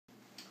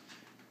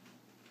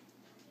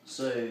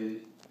So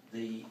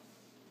the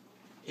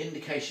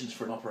indications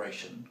for an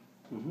operation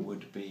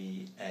would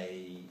be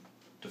a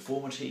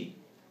deformity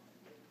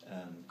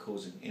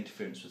causing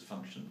interference with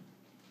function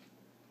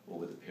or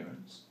with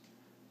appearance,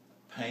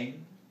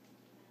 pain,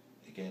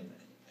 again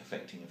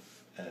affecting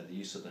the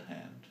use of the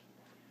hand,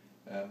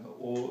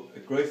 or a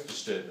growth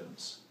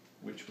disturbance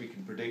which we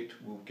can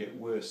predict will get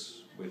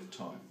worse with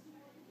time.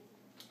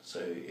 So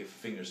if a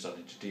finger is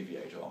starting to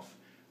deviate off,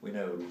 we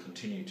know it will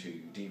continue to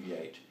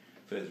deviate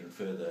further and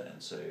further,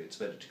 and so it's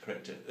better to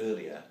correct it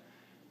earlier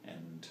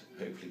and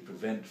hopefully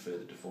prevent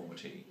further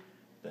deformity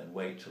than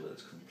wait till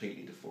it's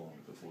completely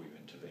deformed before you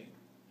intervene.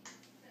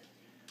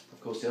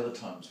 Of course, the other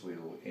times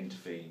we'll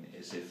intervene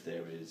is if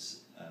there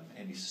is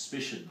any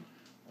suspicion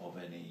of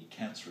any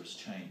cancerous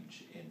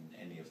change in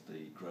any of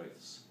the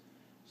growths.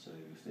 So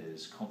if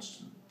there's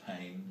constant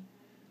pain,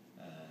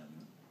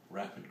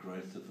 rapid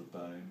growth of a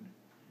bone,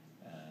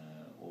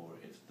 or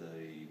if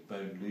the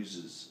bone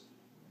loses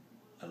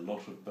a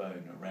lot of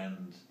bone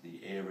around the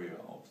area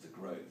of the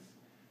growth,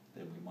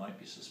 then we might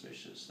be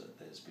suspicious that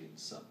there's been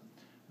some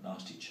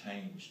nasty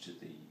change to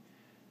the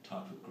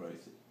type of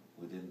growth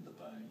within the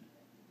bone,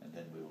 and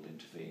then we will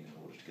intervene in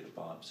order to get a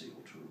biopsy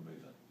or to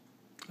remove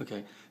it.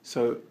 Okay,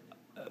 so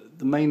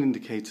the main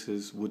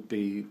indicators would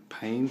be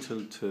pain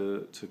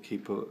to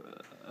keep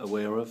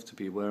aware of, to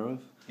be aware of?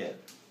 Yeah,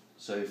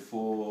 so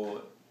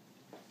for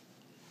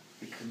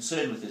the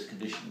concern with this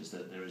condition is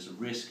that there is a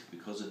risk,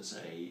 because it's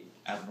a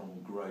abnormal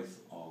growth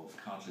of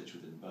cartilage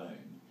within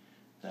bone,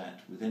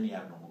 that with any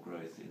abnormal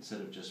growth, instead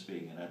of just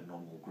being an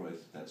abnormal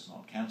growth that's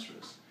not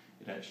cancerous,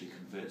 it actually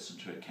converts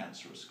into a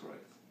cancerous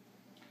growth.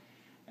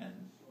 And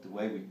the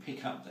way we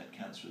pick up that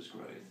cancerous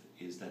growth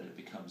is that it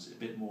becomes a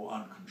bit more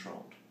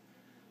uncontrolled,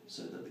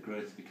 so that the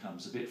growth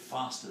becomes a bit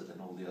faster than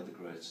all the other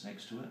growths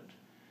next to it,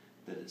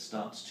 that it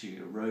starts to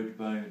erode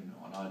bone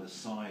on either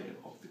side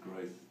of the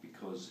growth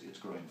because it's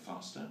growing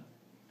faster,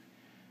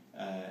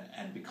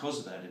 and because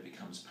of that it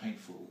becomes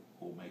painful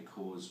or may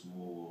cause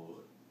more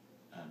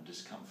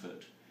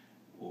discomfort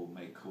or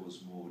may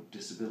cause more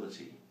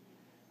disability.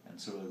 And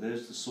so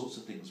those are the sorts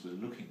of things we're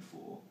looking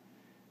for,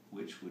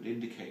 which would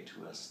indicate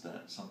to us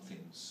that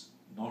something's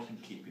not in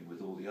keeping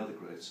with all the other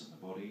growths in the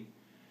body,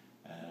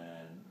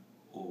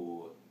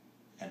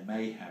 and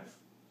may have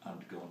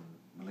undergone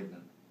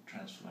malignant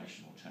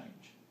transformational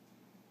change.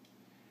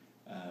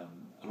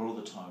 A lot of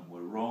the time we're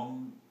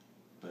wrong,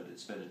 but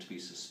it's better to be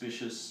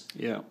suspicious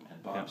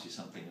and biopsy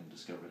something and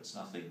discover it's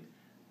nothing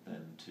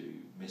than to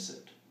miss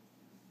it.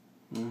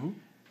 Mm-hmm.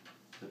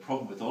 The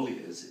problem with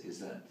Olliers is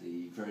that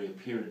the very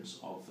appearance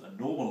of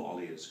a normal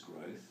Olliers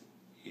growth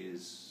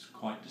is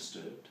quite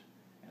disturbed,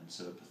 and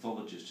so a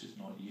pathologist who's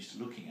not used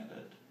to looking at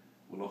it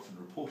will often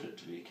report it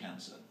to be a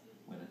cancer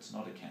when it's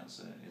not a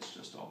cancer, it's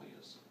just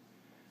Olliers.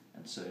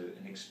 And so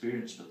an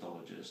experienced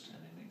pathologist and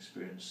an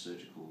experienced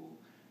surgical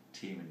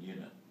team and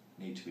unit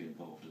need to be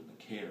involved in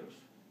the care of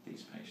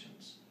these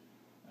patients,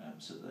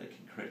 so that they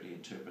can correctly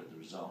interpret the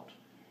result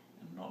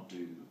and not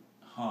do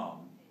harm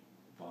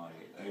by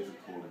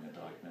overcalling a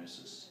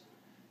diagnosis,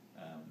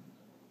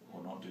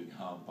 or not doing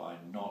harm by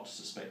not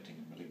suspecting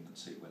a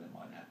malignancy when it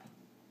might happen.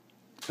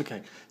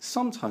 Okay,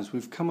 sometimes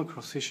we've come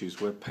across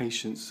issues where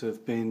patients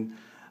have been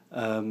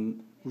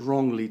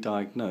wrongly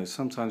diagnosed.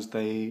 Sometimes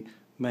they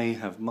may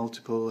have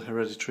multiple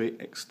hereditary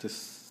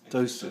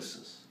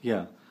exostosis.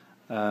 Yeah,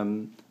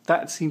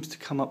 that seems to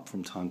come up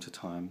from time to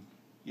time.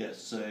 Yes,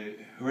 so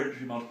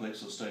hereditary multiple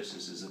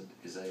exostosis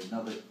is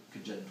another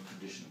congenital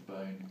condition of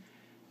bone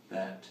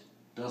that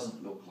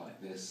doesn't look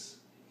like this.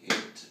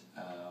 It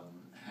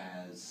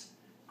has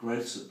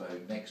growths of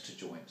bone next to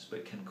joints,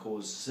 but can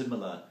cause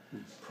similar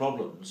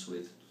problems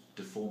with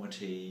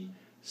deformity,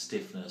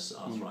 stiffness,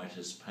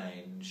 arthritis,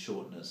 pain,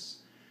 shortness,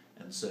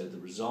 and so the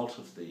result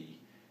of the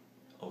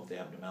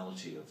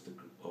abnormality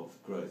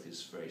of growth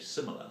is very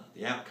similar.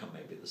 The outcome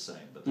may be the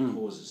same, but the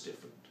cause is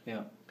different.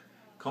 Yeah.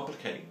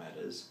 Complicating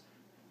matters,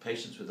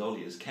 patients with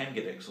Olliers can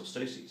get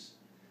exostoses.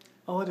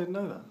 Oh, I didn't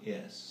know that.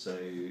 Yes, so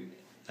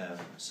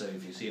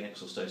if you see an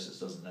exostosis,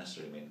 doesn't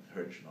necessarily mean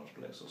hereditary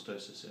multiple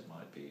exostosis. It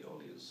might be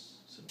Olliers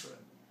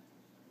syndrome.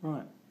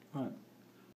 Right.